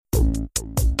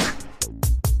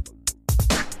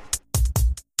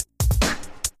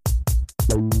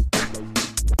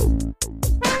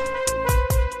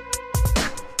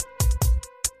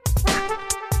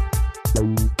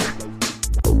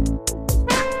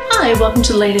Hi, welcome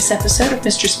to the latest episode of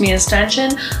Mistress Mia's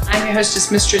Dungeon. I'm your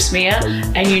hostess, Mistress Mia,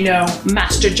 and you know,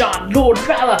 Master John, Lord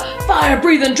Valor,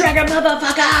 fire-breathing dragon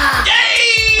motherfucker!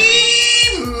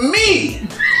 Yay! Me!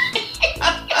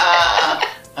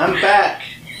 I'm back,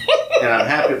 and I'm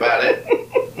happy about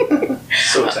it.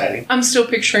 So exciting. I'm still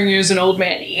picturing you as an old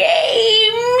man. Yay,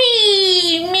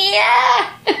 me, Mia!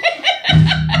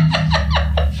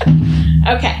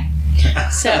 Okay,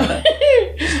 so...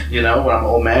 You know, when I'm an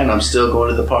old man, I'm still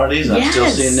going to the parties. I'm still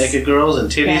seeing naked girls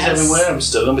and titties everywhere. I'm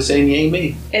still going to be saying yay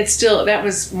me. It's still, that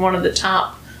was one of the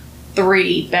top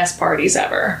 3 best parties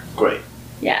ever. Great.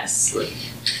 Yes. Great.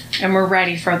 And we're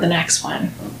ready for the next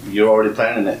one. You're already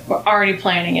planning it. We're already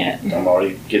planning it. I'm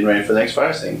already getting ready for the next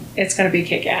fire scene. It's going to be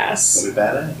kick-ass. It's going to be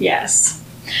badass. Yes.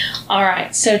 All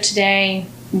right. So today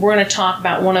we're going to talk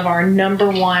about one of our number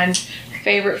 1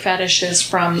 favorite fetishes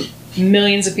from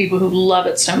millions of people who love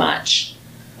it so much.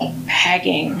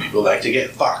 Pegging. People like to get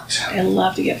fucked. I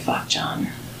love to get fucked, John.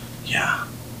 Yeah.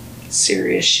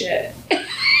 Serious shit.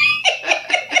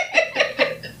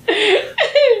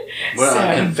 We're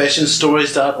on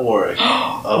confessionstories.org.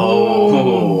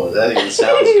 Oh, that even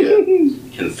sounds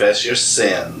good. Confess your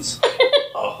sins.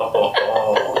 Oh.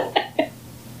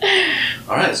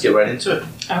 All right, let's get right into it.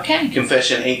 Okay.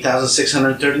 Confession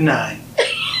 8639.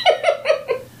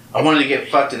 I wanted to get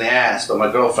fucked in the ass, but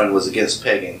my girlfriend was against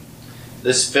pegging.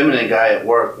 This feminine guy at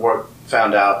work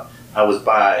found out I was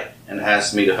bi and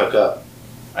asked me to hook up.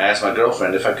 I asked my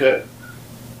girlfriend if I could.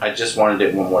 I just wanted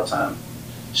it one more time.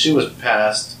 She was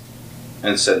pissed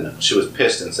and said no.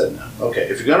 Okay,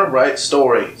 if you're gonna write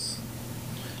stories,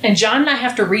 And John and I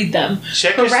have to read them.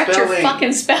 check Correct your your spelling.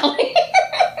 fucking spelling.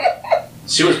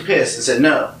 She was pissed and said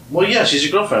no. Well, yeah, she's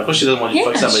your girlfriend. Of course, she doesn't want you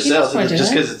to fuck somebody she else. doesn't wanna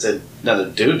Just do because it's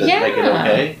another dude doesn't make it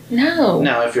okay. No.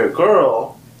 Now, if you're a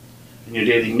girl and you're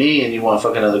dating me and you want to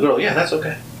fuck another girl, yeah, that's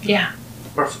okay. Yeah.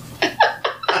 Perfect.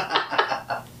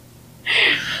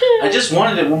 I just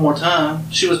wanted it one more time.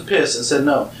 She was pissed and said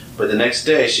no. But the next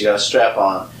day, she got a strap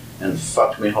on and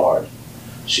fucked me hard.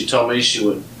 She told me she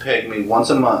would peg me once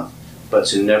a month, but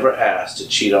to never ask to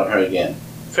cheat on her again.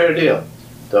 Fair deal.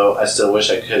 Though I still wish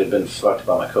I could have been fucked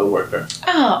by my coworker.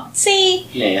 Oh, see?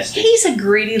 Nasty. He's a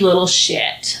greedy little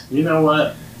shit. You know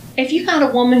what? If you got a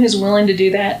woman who's willing to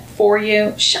do that for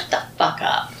you, shut the fuck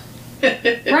up.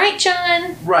 Right,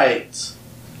 John? Right.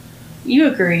 You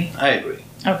agree? I agree.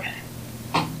 Okay.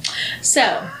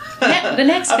 So, the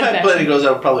next I've had confession. plenty of girls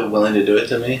that were probably willing to do it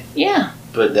to me, Yeah.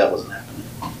 but that wasn't happening.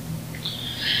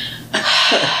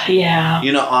 Yeah.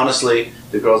 You know, honestly,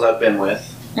 the girls I've been with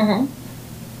Mm-hmm.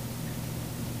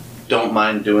 don't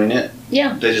mind doing it.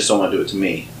 Yeah. They just don't want to do it to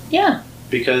me. Yeah.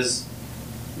 Because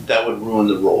that would ruin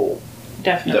the role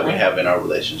Definitely. that we have in our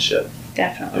relationship.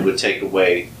 Definitely. It would take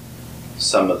away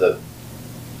some of the...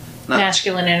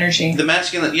 Masculine energy. The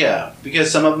masculine, yeah.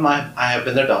 Because some of them I have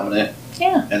been their dominant.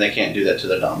 Yeah. And they can't do that to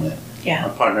their dominant. Yeah.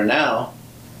 My partner now,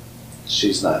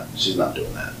 she's not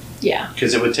doing that. Yeah.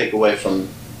 Because it would take away from...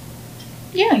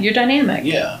 Yeah, you're dynamic.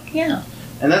 Yeah. Yeah.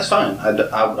 And that's fine. I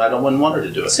don't want her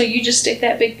to do it. So you just stick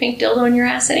that big pink dildo in your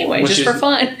ass anyway, just for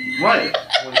fun. Right.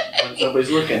 When nobody's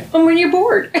looking. And when you're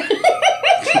bored.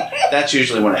 That's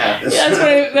usually when it happens.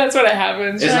 That's what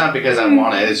happens. It's not because I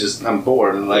want it. It's just I'm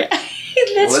bored and like,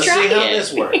 Let's see how it.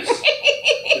 this works.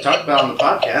 We talk about it on the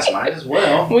podcast. Might as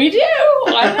well. We do.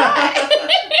 Why not?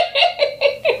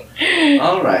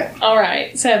 All right. All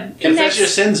right. So Confess your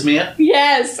sins, Mia.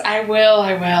 Yes, I will.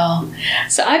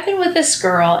 So I've been with this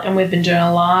girl, and we've been doing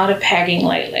a lot of pegging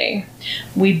lately.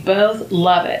 We both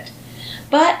love it.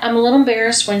 But I'm a little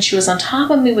embarrassed when she was on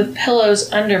top of me with pillows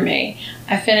under me.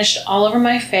 I finished all over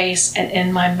my face and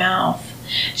in my mouth.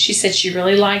 She said she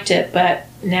really liked it, but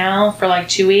now for like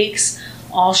 2 weeks,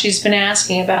 all she's been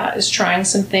asking about is trying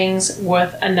some things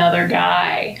with another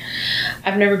guy.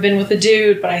 I've never been with a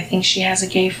dude, but I think she has a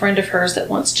gay friend of hers that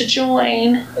wants to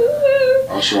join.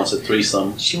 Oh, she wants a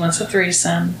threesome. She wants a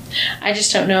threesome. I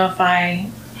just don't know if I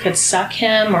could suck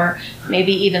him or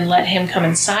maybe even let him come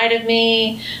inside of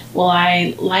me. Will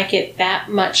I like it that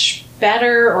much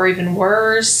better or even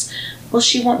worse? Will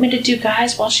she want me to do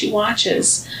guys while she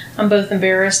watches? I'm both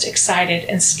embarrassed, excited,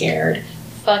 and scared.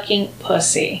 Fucking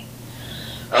pussy.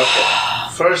 Okay.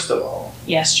 First of all,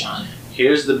 Yes, John.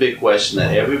 here's the big question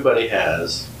that everybody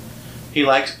has. He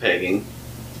likes pegging,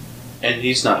 and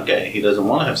he's not gay. He doesn't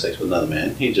want to have sex with another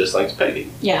man. He just likes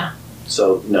pegging. Yeah.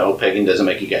 So, no, pegging doesn't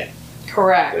make you gay.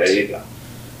 Correct. There you go.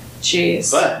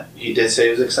 Jeez. But he did say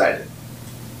he was excited.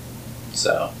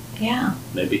 So, Yeah.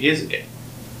 maybe he is gay.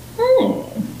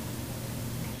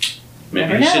 Maybe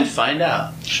Never he know. should find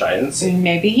out. Try it and see.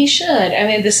 Maybe he should. I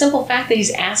mean, the simple fact that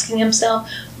he's asking himself,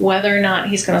 whether or not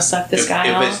he's going to suck this guy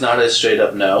if off. it's not a straight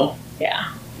up no,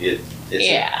 Yeah.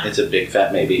 it's a big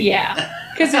fat maybe. Yeah.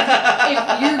 Because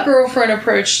if your girlfriend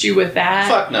approached you with that,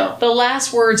 fuck no. the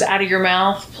last words out of your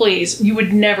mouth, please, you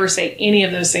would never say any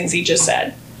of those things he just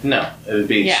said. No, it would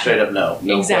be straight up no.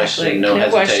 No Exactly. question, no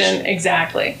hesitation. Question.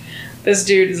 Exactly. This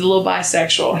dude is a little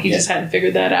bisexual. He just hadn't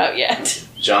figured that out yet.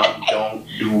 John, don't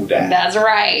do that. That's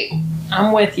right.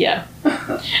 I'm with you.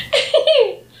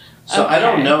 So I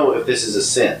don't know if this is a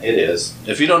sin. It is.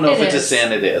 If you don't know if it's a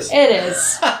sin, it is. It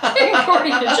is.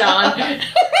 According to John.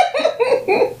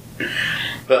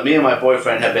 But me and my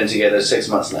boyfriend have been together 6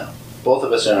 months now. Both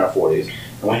of us are in our 40s.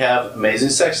 And we have amazing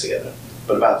sex together.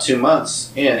 But about 2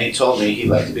 months in, he told me he'd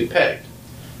like to be pegged.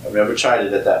 I've never tried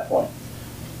it at that point.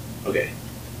 Okay.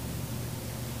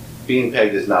 Being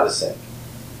pegged is not a sin.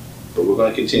 But we're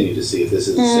going to continue to see if this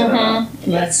is a sin or not.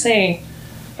 Let's see.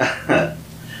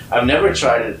 I've never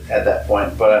tried it at that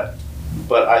point, but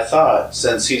I thought,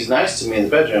 since he's nice to me in the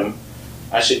bedroom,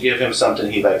 I should give him something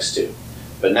he likes too.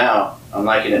 But now, I'm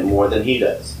liking it more than he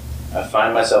does. I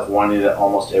find myself wanting it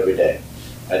almost every day.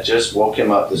 I just woke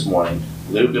him up this morning,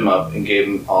 lubed him up, and gave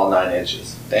him all 9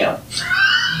 inches. Damn.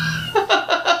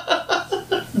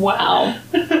 Wow.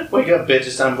 Wake up, bitch,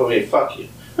 it's time for me to fuck you.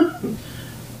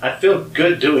 I feel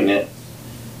good doing it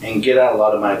and get out a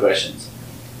lot of my aggressions.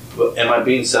 But am I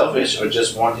being selfish or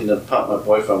just wanting to pump my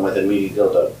boyfriend with a meaty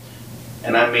dildo?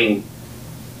 And I mean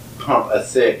pump a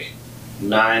thick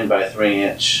 9 by 3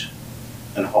 inch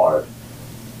and hard.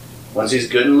 Once he's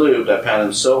good and lubed, I pound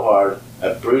him so hard,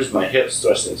 I bruised my hips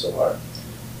thrusting so hard.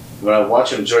 When I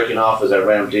watch him jerking off as I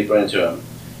ram deeper into him,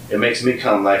 it makes me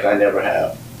come like I never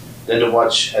have. Then to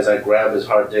watch as I grab his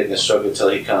hard dick and stroke it till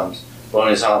he comes,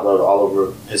 blowing his hot load all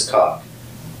over his cock,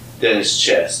 then his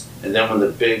chest, and then when the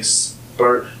big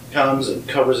spurt comes and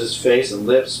covers his face and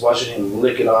lips, watching him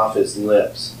lick it off his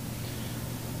lips.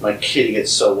 My kitty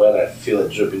gets so wet I feel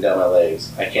it dripping down my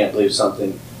legs. I can't believe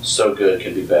something so good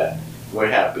can be bad. We're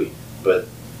happy, but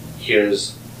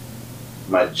here's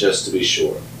my just to be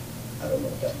sure. I don't know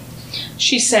what that means.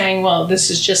 She's saying, well, this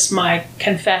is just my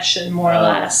confession, more or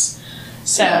less.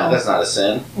 So yeah, that's not a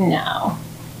sin. No.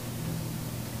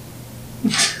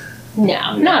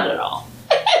 No, not at all.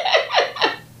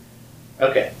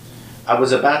 Okay. I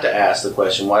was about to ask the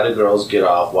question, why do girls get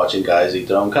off watching guys eat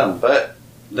their own cum? But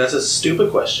that's a stupid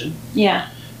question. Yeah.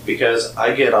 Because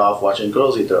I get off watching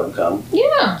girls eat their own cum.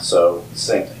 Yeah. So,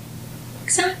 same thing.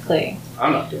 Exactly.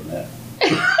 I'm not doing that.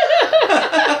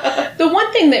 The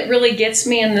one thing that really gets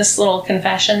me in this little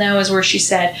confession, though, is where she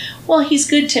said, well, he's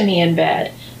good to me in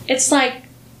bed. It's like,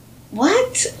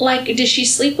 what? Like, does she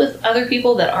sleep with other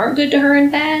people that aren't good to her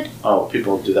in bed? Oh,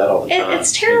 people do that all the time.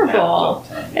 It's terrible.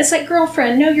 It's like,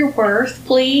 girlfriend, know your worth,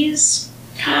 please.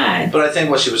 God. But I think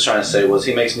what she was trying to say was,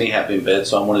 he makes me happy in bed,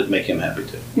 so I wanted to make him happy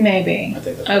too. Maybe. I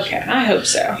think that's okay, I hope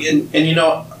so. And you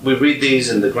know, we read these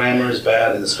and the grammar is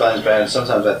bad and the spelling's bad, and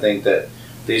sometimes I think that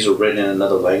these were written in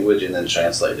another language and then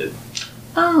translated.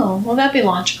 Oh, well, that'd be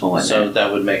logical, wouldn't So it?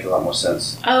 that would make a lot more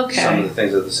sense. Okay. Some of the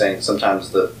things that they're saying,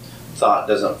 sometimes the thought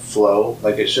doesn't flow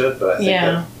like it should, but I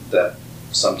think that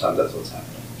sometimes that's what's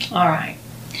happening. All right.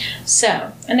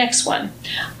 So, the next one.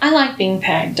 I like being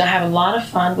pegged. I have a lot of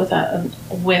fun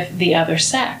with the other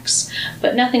sex,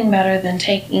 but nothing better than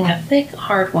taking a thick,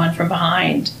 hard one from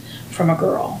behind from a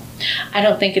girl. I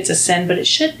don't think it's a sin, but it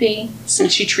should be,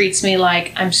 since she treats me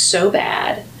like I'm so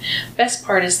bad. Best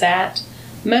part is that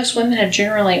most women have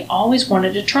generally always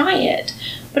wanted to try it,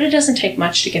 but it doesn't take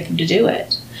much to get them to do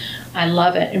it. I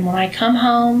love it, and when I come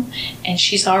home and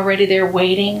she's already there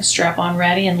waiting, strap on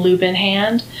ready and lube in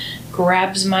hand,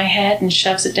 grabs my head and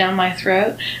shoves it down my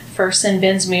throat, first then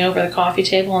bends me over the coffee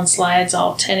table and slides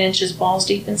all 10 inches balls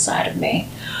deep inside of me.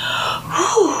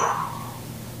 Whew.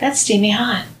 That's steamy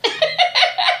hot.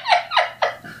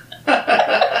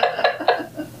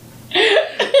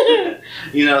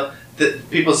 You know,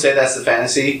 people say that's the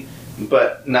fantasy,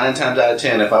 but 9 times out of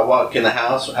 10, if I walk in the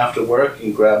house after work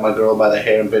and grab my girl by the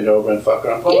hair and bend over and fuck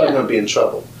her, I'm probably going to be in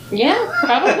trouble. Yeah,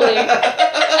 probably.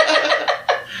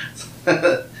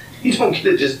 You don't get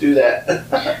to just do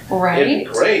that. Right. It'd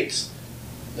be great.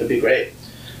 It'd be great.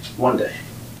 One day.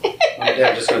 One day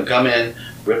I'm just going to come in,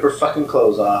 rip her fucking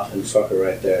clothes off, and fuck her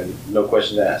right there. No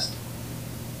questions asked.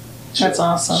 That's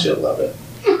awesome. She'll love it.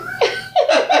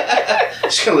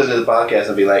 She's going to listen to the podcast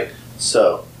and be like,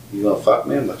 so, you going to fuck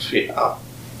me? I'm like, yeah.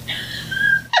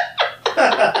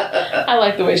 I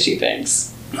like the way she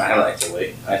thinks. I like the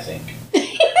way I think.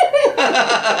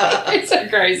 It's so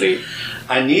crazy.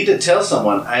 I need to tell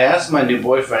someone. I asked my new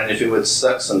boyfriend if he would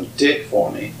suck some dick for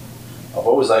me. I've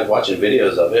always liked watching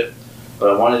videos of it,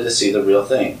 but I wanted to see the real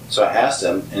thing. So I asked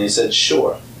him, and he said,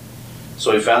 sure.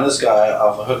 So we found this guy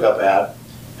off a hookup app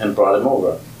and brought him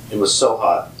over. It was so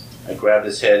hot. I grabbed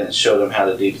his head and showed him how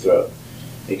to deep throat.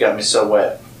 It got me so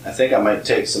wet. I think I might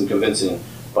take some convincing,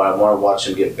 but I want to watch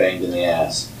him get banged in the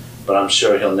ass. But I'm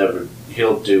sure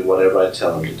he'll do whatever I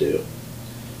tell him to do.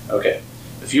 Okay,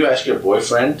 if you ask your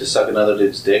boyfriend to suck another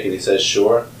dude's dick and he says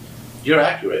sure, you're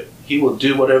accurate. He will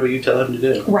do whatever you tell him to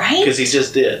do. Right? Because he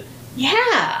just did.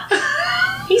 Yeah.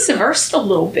 He's a versatile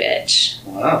little bitch.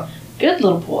 Wow. Good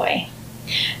little boy.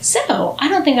 So, I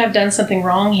don't think I've done something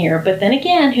wrong here, but then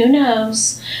again, who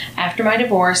knows? After my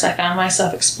divorce, I found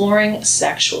myself exploring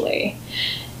sexually.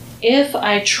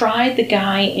 I tried the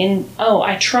guy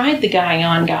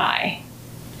on guy,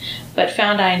 but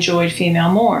found I enjoyed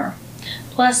female more.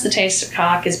 Plus, the taste of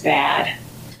cock is bad.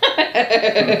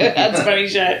 That's funny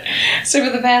shit. So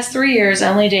for the past 3 years, I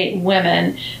only date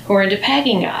women who are into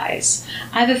pegging guys.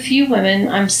 I have a few women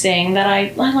I'm seeing that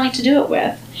I like to do it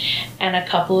with, and a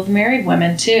couple of married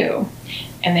women too.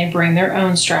 And they bring their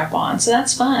own strap on, so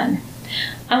that's fun.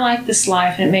 I like this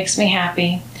life and it makes me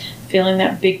happy. Feeling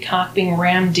that big cock being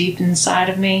rammed deep inside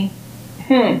of me.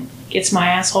 Gets my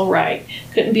asshole right.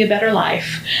 Couldn't be a better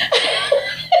life.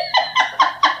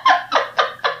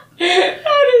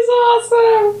 That is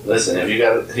awesome. Listen, if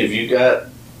you got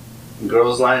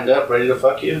girls lined up ready to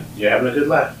fuck you, you're having a good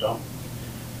life. Don't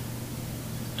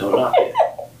knock it.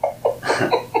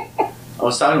 I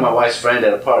was talking to my wife's friend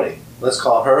at a party. Let's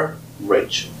call her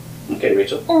Rachel. Okay,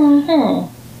 Rachel? Mm-hmm.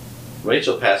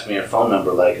 Rachel passed me her phone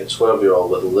number like a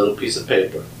 12-year-old with a little piece of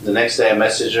paper. The next day I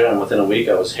messaged her, and within a week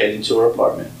I was heading to her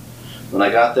apartment. When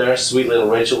I got there, sweet little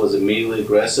Rachel was immediately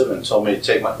aggressive and told me to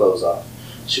take my clothes off.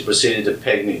 She proceeded to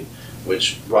peg me,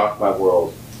 which rocked my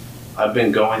world. I've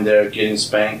been going there, getting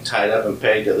spanked, tied up, and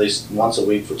pegged at least once a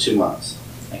week for 2 months.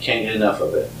 I can't get enough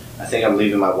of it. I think I'm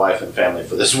leaving my wife and family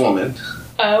for this woman.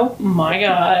 Oh my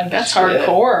god, that's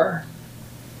hardcore.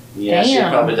 Yeah, damn. She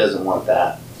probably doesn't want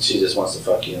that. She just wants to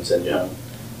fuck you and send you home.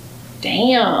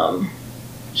 Damn.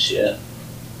 Shit.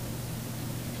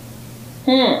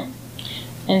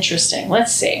 Interesting.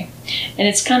 Let's see. And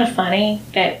it's kind of funny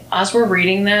that as we're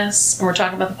reading this, and we're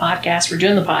talking about the podcast, we're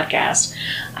doing the podcast,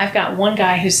 I've got one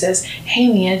guy who says, hey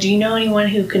Mia, do you know anyone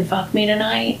who can fuck me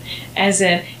tonight? As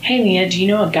in, hey Mia, do you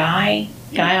know a guy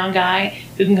on guy,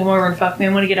 who can come over and fuck me? I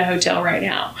want to get a hotel right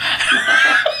now.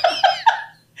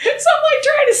 So I'm like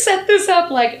trying to set this up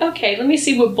like, okay, let me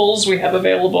see what bulls we have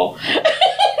available.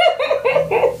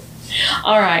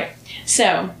 All right.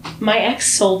 So my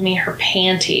ex sold me her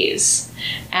panties.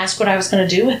 Asked what I was going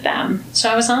to do with them. So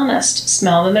I was honest.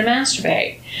 Smell them and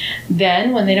masturbate.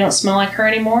 Then, when they don't smell like her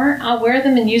anymore, I'll wear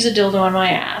them and use a dildo on my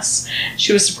ass.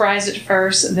 She was surprised at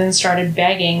first, then started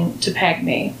begging to peg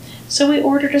me. So we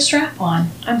ordered a strap-on.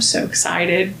 I'm so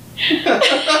excited.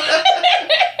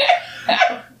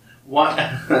 What?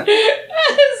 That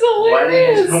is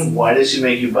hilarious. Why did she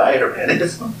make you buy her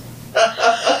panties?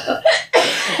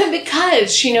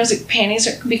 Because she knows that panties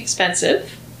can be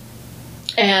expensive.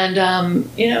 And,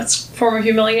 it's a form of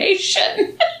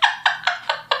humiliation.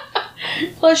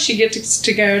 Plus, she gets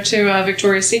to go to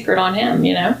Victoria's Secret on him,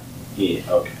 Yeah,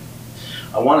 okay.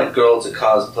 I want a girl to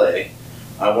cosplay.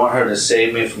 I want her to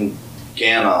save me from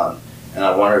Ganon. And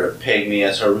I want her to peg me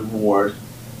as her reward.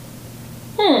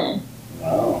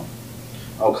 Wow.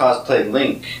 I'll cosplay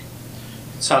Link.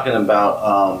 It's talking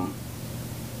about,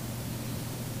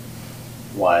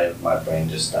 why my brain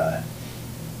just died.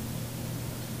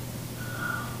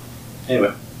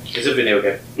 Anyway, it's a video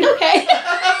game. Okay.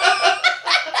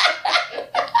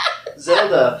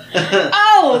 Zelda.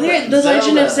 Oh, the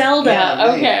Legend of Zelda.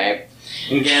 Yeah, okay.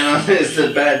 And Ganon is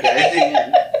the bad guy at the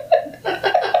end.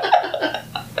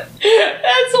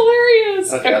 That's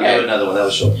hilarious. Okay, I'll do another one. That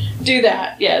was short. Do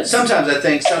that, yes. Sometimes I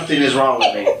think something is wrong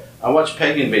with me. I watch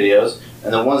pegging videos,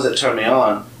 and the ones that turn me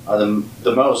on are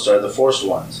the most are the forced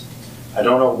ones. I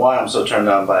don't know why I'm so turned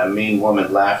on by a mean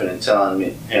woman laughing and telling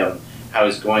him how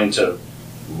he's going to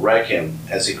wreck him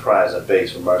as he cries and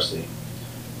begs for mercy.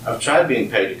 I've tried being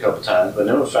pegged a couple times, but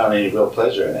never found any real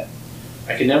pleasure in it.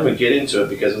 I can never get into it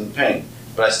because of the pain,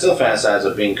 but I still fantasize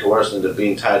of being coerced into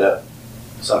being tied up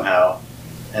somehow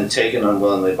and taken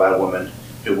unwillingly by a woman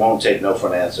who won't take no for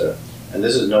an answer, and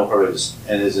is in no hurry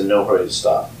to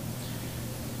stop.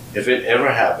 If it ever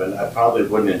happened, I probably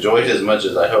wouldn't enjoy it as much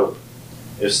as I hope,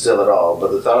 if still at all,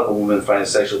 but the thought of a woman finding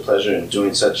sexual pleasure in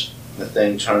doing such a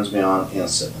thing turns me on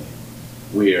instantly.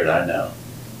 Weird, I know.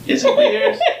 Is it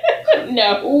weird?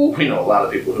 No. We know a lot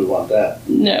of people who want that.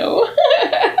 No.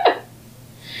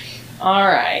 All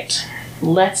right.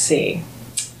 Let's see.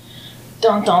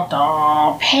 Dun, dun,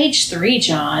 dun. Page 3,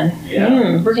 John.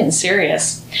 Yeah. We're getting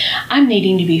serious. I'm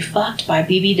needing to be fucked by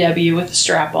BBW with a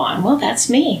strap on. Well, that's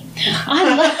me.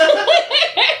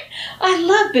 I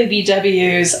love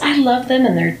BBWs. I love them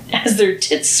and as their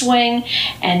tits swing,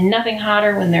 and nothing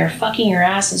hotter when they're fucking your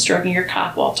ass and stroking your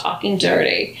cock while talking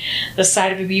dirty. The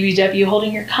sight of a BBW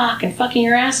holding your cock and fucking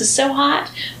your ass is so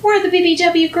hot. Where are the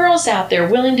BBW girls out there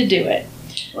willing to do it?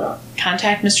 Well.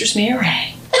 Contact Mistress Mia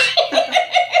Ray.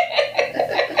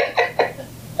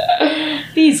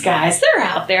 These guys, they're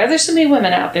out there. There's so many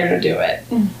women out there to do it.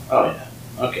 Oh, yeah.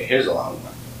 Okay, here's a long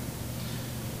one.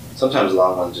 Sometimes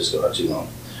long ones just go too long.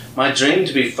 My dream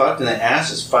to be fucked in the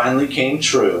asses finally came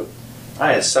true.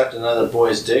 I had sucked another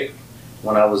boy's dick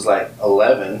when I was like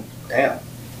 11. Damn.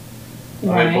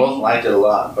 Right. We both liked it a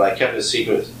lot, but I kept it a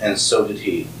secret, and so did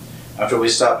he. After we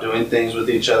stopped doing things with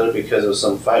each other because of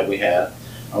some fight we had,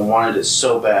 I wanted it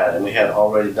so bad, and we had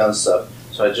already done stuff,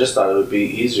 so I just thought it would be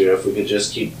easier if we could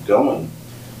just keep going.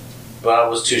 But I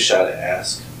was too shy to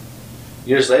ask.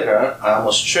 Years later, I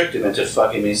almost tricked him into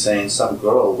fucking me, saying some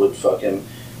girl would fuck him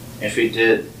if he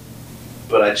did,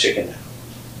 but I chickened out.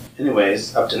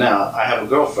 Anyways, up to now, I have a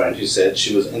girlfriend who said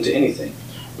she was into anything.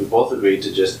 We both agreed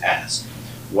to just ask.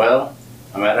 Well,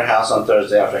 I'm at her house on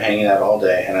Thursday after hanging out all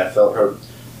day, and I felt her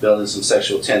building some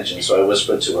sexual tension, so I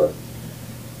whispered to her,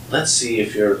 "Let's see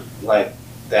if you're like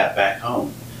that back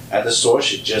home." At the store,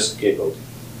 she just giggled.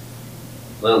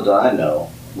 Little did I know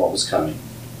what was coming.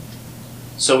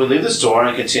 So we leave the store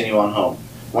and continue on home.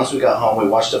 Once we got home, we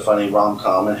watched a funny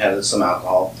rom-com and had some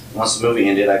alcohol. Once the movie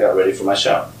ended, I got ready for my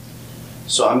shower.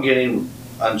 So I'm getting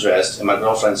undressed, and my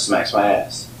girlfriend smacks my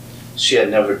ass. She had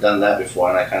never done that before,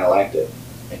 and I kind of liked it.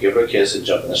 I give her a kiss and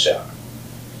jump in the shower.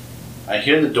 I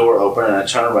hear the door open, and I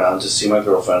turn around to see my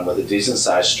girlfriend with a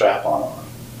decent-sized strap-on on.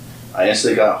 I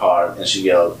instantly got hard, and she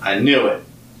yelled, "I knew it!"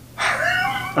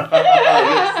 You're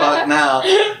fucked now.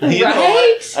 You know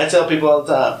what? I tell people all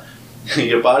the time,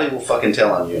 your body will fucking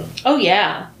tell on you. Oh,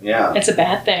 yeah. Yeah. It's a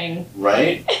bad thing.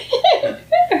 Right?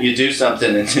 You do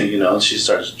something and, she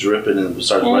starts dripping and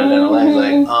starts running down her legs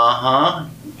like, uh-huh,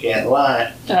 you can't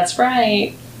lie. That's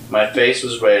right. My face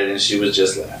was red and she was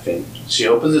just laughing. She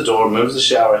opens the door, moves the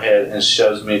shower head, and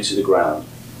shoves me to the ground.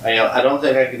 I yell, "I don't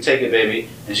think I can take it, baby."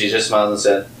 And she just smiled and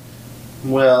said,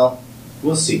 "Well,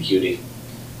 we'll see, cutie."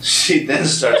 She then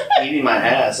starts eating my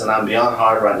ass, and I'm beyond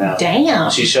hard right now. Damn.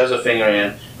 She shoves a finger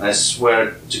in, and I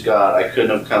swear to God I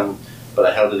couldn't have come, but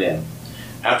I held it in.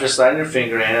 After sliding her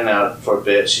finger in and out for a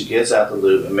bit, she gets out the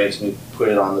lube and makes me put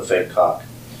it on the fake cock.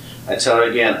 I tell her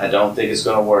again I don't think it's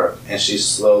going to work, and she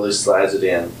slowly slides it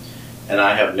in, and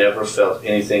I have never felt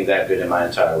anything that good in my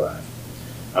entire life.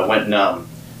 I went numb,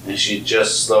 and she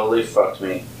just slowly fucked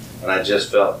me, and I just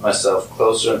felt myself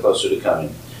closer and closer to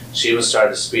coming. She even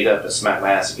started to speed up and smack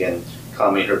my ass again,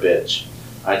 calling me her bitch.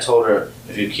 I told her,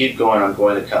 "If you keep going, I'm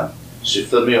going to come." She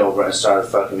flipped me over and started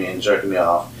fucking me and jerking me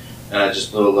off, and I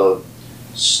just blew a load,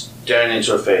 staring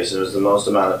into her face, and it was the most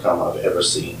amount of cum I've ever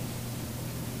seen.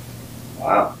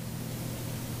 Wow.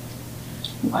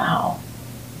 Wow.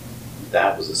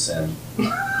 That was a sin.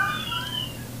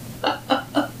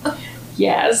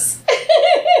 Yes.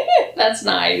 That's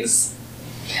nice.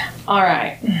 All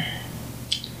right.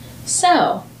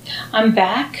 So, I'm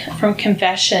back from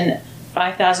confession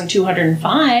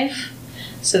 5205.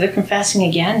 So they're confessing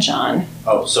again, John.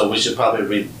 Oh, so we should probably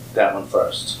read that one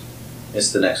first.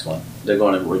 It's the next one. They're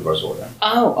going in reverse order.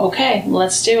 Oh, okay.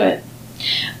 Let's do it.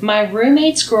 My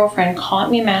roommate's girlfriend caught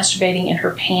me masturbating in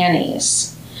her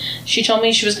panties. She told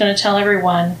me she was going to tell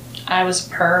everyone I was a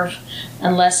perv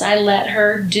unless I let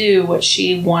her do what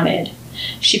she wanted.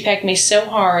 She pecked me so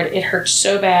hard, it hurt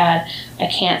so bad, I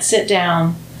can't sit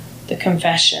down. The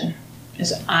confession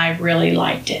is I really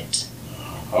liked it.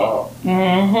 Oh.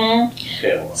 Mm-hmm.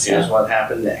 Okay, well, here's what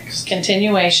happened next.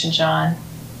 Continuation, John.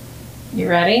 You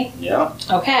ready? Yeah.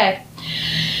 Okay.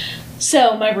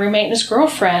 So, my roommate and his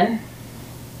girlfriend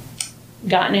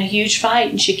got in a huge fight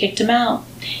and she kicked him out.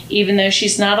 Even though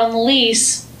she's not on the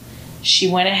lease, she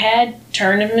went ahead,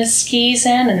 turned him his keys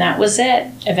in, and that was it.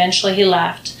 Eventually he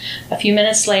left. A few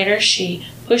minutes later, she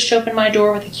pushed open my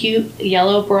door with a cute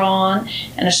yellow bra on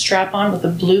and a strap on with a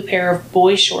blue pair of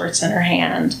boy shorts in her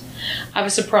hand. I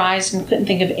was surprised and couldn't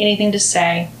think of anything to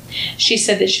say. She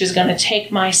said that she was going to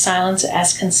take my silence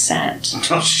as consent.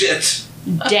 Oh, shit.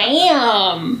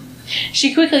 Damn!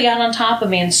 She quickly got on top of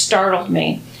me and startled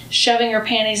me, shoving her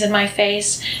panties in my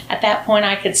face. At that point,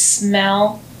 I could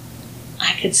smell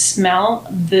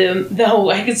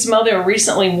they were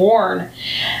recently worn.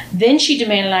 Then she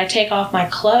demanded I take off my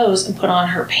clothes and put on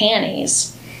her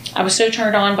panties. I was so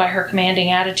turned on by her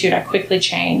commanding attitude, I quickly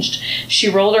changed. She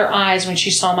rolled her eyes when she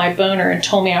saw my boner and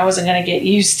told me I wasn't going to get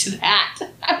used to that.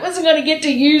 I wasn't going to get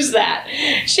to use that.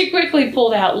 She quickly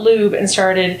pulled out lube and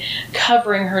started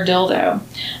covering her dildo.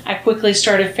 I quickly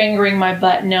started fingering my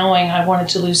butt, knowing I wanted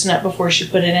to loosen up before she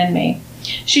put it in me.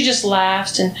 She just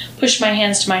laughed and pushed my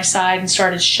hands to my side and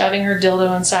started shoving her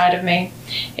dildo inside of me.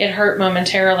 It hurt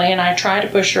momentarily, and I tried to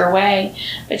push her away,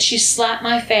 but she slapped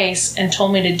my face and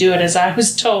told me to do it as I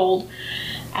was told.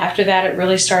 After that, it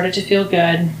really started to feel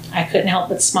good. I couldn't help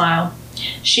but smile.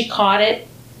 She caught it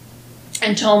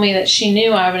and told me that she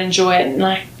knew I would enjoy it, and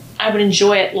I would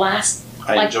enjoy it last.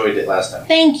 I enjoyed it last time.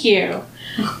 Thank you.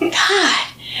 God.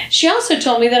 She also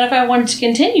told me that if I wanted to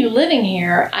continue living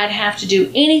here, I'd have to do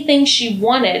anything she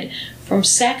wanted, from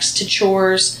sex to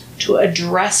chores to a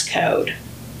dress code.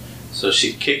 So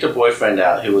she kicked her boyfriend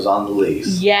out who was on the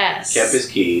lease. Yes. Kept his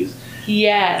keys.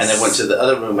 Yes. And then went to the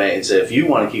other roommate and said, if you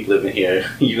want to keep living here,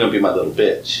 you're going to be my little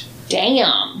bitch.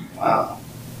 Damn. Wow.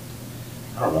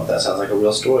 I don't know if that sounds like a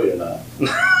real story or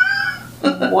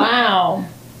not. Wow.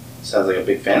 Sounds like a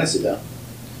big fantasy, though.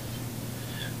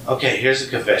 Okay, here's a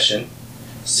confession.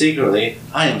 Secretly,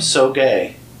 I am so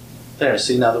gay. There,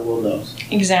 see, now the world knows.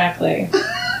 Exactly.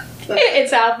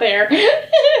 It's out there.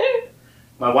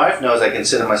 My wife knows I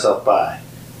consider myself bi,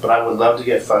 but I would love to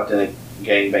get fucked in a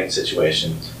gangbang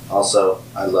situation. Also,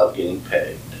 I love getting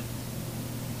pegged.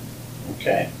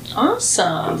 Okay.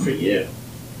 Awesome. Good for you.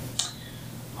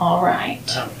 All right.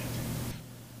 All right.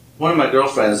 One of my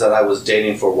girlfriends that I was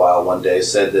dating for a while one day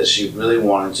said that she really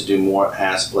wanted to do more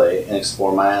ass play and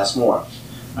explore my ass more.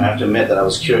 I have to admit that I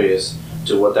was curious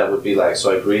to what that would be like,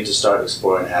 so I agreed to start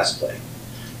exploring ass play.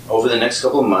 Over the next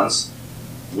couple of months,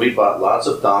 we bought lots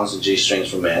of thongs and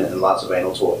G-strings for men and lots of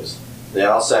anal toys. They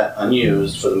all sat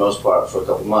unused for the most part for a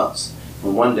couple of months.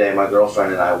 When one day my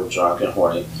girlfriend and I were drunk and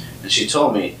horny, and she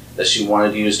told me that she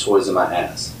wanted to use toys in my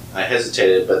ass. I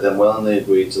hesitated, but then willingly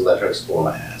agreed to let her explore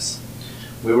my ass.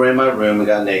 We were in my room and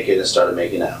got naked and started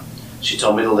making out. She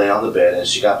told me to lay on the bed, and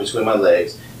she got between my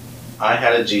legs. I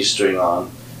had a G-string on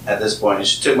at this point, and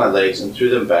she took my legs and threw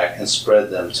them back and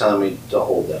spread them, telling me to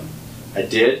hold them. I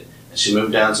did, and she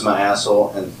moved down to my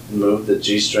asshole and moved the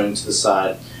G-string to the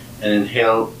side and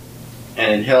inhaled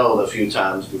a few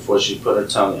times before she put her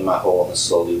tongue in my hole and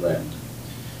slowly rimmed.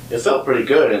 It felt pretty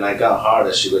good, and I got hard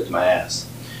as she licked my ass.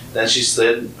 Then she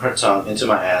slid her tongue into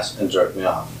my ass and jerked me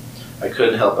off. I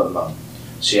couldn't help but moan.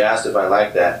 She asked if I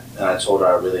liked that, and I told her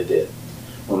I really did.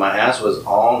 When my ass was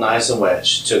all nice and wet,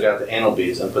 she took out the anal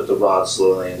beads and put the rod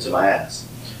slowly into my ass.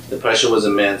 The pressure was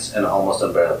immense and almost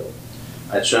unbearable.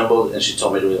 I trembled, and she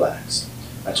told me to relax.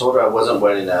 I told her I wasn't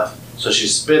wet enough, so she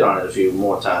spit on it a few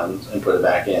more times and put it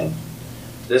back in.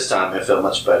 This time it felt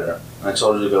much better, and I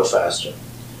told her to go faster.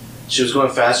 She was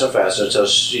going faster and faster until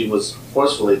she was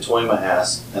forcefully toying my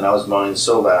ass, and I was moaning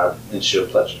so loud in sheer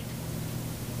pleasure.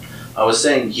 I was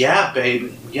saying, yeah,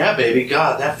 baby,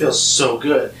 God, that feels so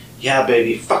good. Yeah,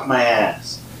 baby, fuck my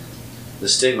ass. The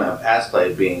stigma of ass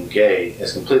play being gay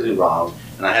is completely wrong,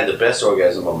 and I had the best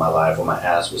orgasm of my life when my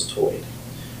ass was toyed.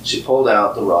 She pulled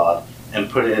out the rod and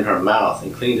put it in her mouth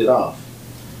and cleaned it off.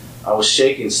 I was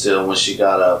shaking still when she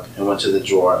got up and went to the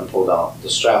drawer and pulled out the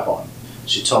strap-on.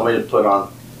 She told me to put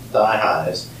on thigh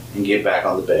highs and get back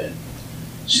on the bed.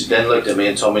 She then looked at me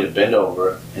and told me to bend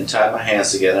over and tied my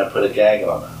hands together and put a gag in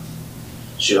my mouth.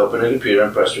 She opened her computer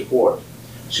and pressed record.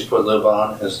 She put lube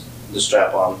on and the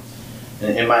strap on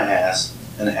and in my ass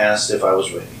and asked if I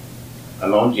was ready. I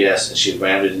moaned yes, and she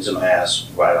rammed it into my ass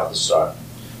right off the start.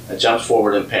 I jumped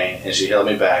forward in pain, and she held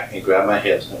me back and grabbed my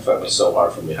hips and fucked me so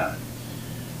hard from behind.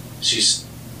 She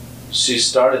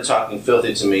started talking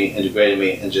filthy to me and degrading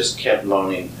me and just kept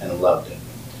moaning and loved it.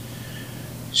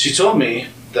 She told me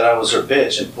that I was her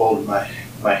bitch and pulled my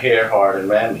hair hard and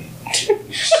rammed me.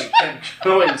 She kept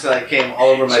going until I came all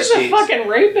over my She's cheeks a fucking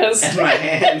rapist. and my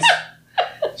hands.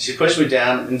 She pushed me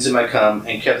down into my cum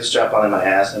and kept the strap on in my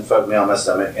ass and fucked me on my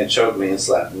stomach and choked me and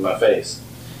slapped me in my face.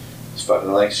 It's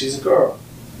fucking like she's a girl.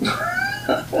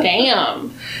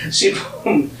 Damn. She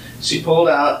pulled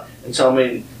out and told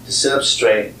me to sit up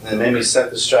straight and made me suck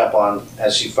the strap on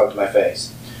as she fucked my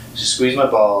face. She squeezed my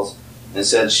balls and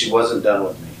said she wasn't done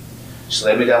with me. She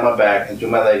laid me down my back and threw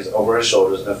my legs over her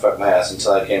shoulders and fucked my ass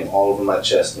until I came all over my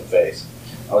chest and face.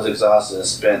 I was exhausted and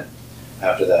spent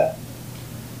after that.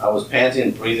 I was panting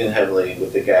and breathing heavily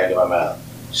with the gag in my mouth.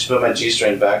 She put my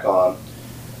G-string back on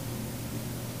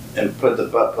and put the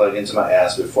butt plug into my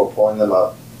ass before pulling them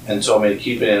up and told me to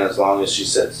keep it in as long as she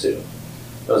said to.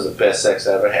 That was the best sex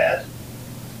I ever had.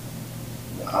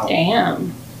 Wow.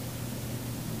 Damn.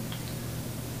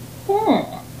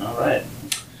 All right.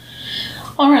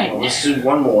 All right. Well, let's do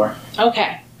one more.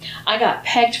 Okay. I got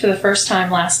pegged for the first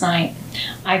time last night.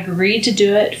 I agreed to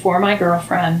do it for my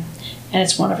girlfriend, and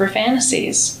it's one of her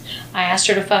fantasies. I asked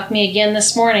her to fuck me again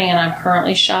this morning, and I'm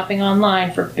currently shopping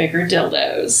online for bigger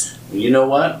dildos. You know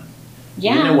what?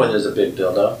 Yeah. You know where there's a big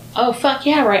dildo. Oh, fuck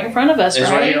yeah, right in front of us, It's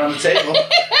right? right here on the table.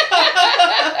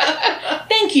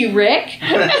 Thank you, Rick.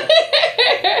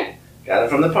 Got it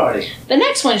from the party. The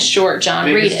next one's short, John.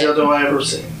 Biggest Read it. dildo I ever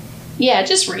seen. Yeah,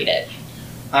 just read it.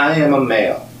 I am a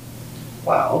male.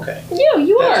 Wow, okay. Yeah,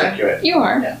 you That's are. accurate. You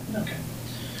are. Yeah, okay.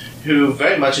 Who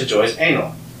very much enjoys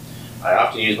anal. I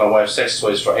often use my wife's sex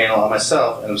toys for anal on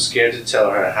myself, and I'm scared to tell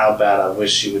her how bad I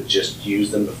wish she would just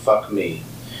use them to fuck me.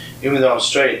 Even though I'm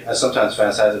straight, I sometimes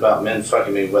fantasize about men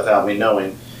fucking me without me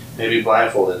knowing, maybe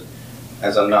blindfolded,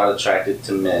 as I'm not attracted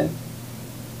to men.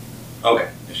 Okay,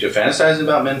 if you're fantasizing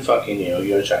about men fucking you,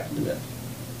 you're attracted to men.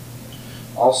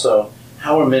 Also,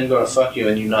 how are men going to fuck you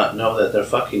and you not know that they're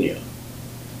fucking you?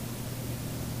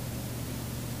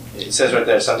 It says right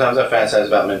there, sometimes I fantasize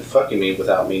about men fucking me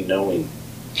without me knowing.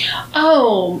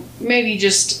 Oh, maybe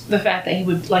just the fact that he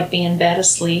would like be in bed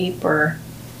asleep, or,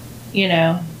 you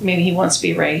know, maybe he wants to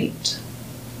be raped.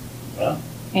 Well,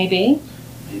 Maybe.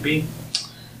 maybe.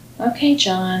 Okay,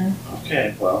 John.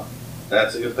 Okay, well,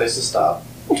 that's a good place to stop.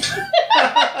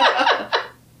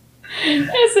 That's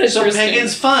So interesting.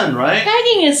 pegging's fun, right?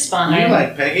 Pegging is fun. You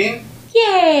like pegging?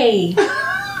 Yay!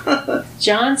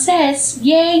 John says,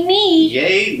 yay me.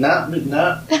 Yay, not me.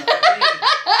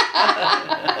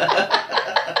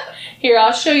 Here,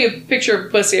 I'll show you a picture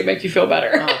of pussy and make you feel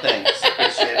better. Oh, thanks.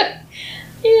 Appreciate it.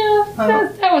 Yeah,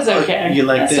 that was okay. You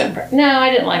liked That's it? No, I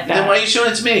didn't like that. Then why are you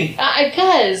showing it to me?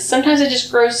 Because sometimes I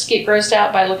just get grossed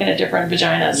out by looking at different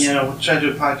vaginas. You know, we're trying to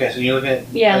do a podcast and you're looking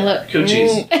at Look.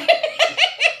 coochies.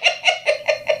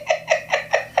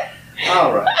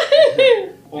 All right.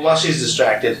 Well, while she's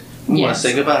distracted, we want to Yes.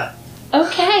 say goodbye.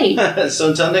 Okay. So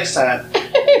until next time,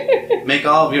 make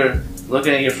all of your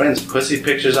looking at your friends' pussy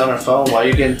pictures on her phone while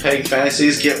you're getting pegged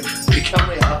fantasies become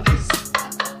reality.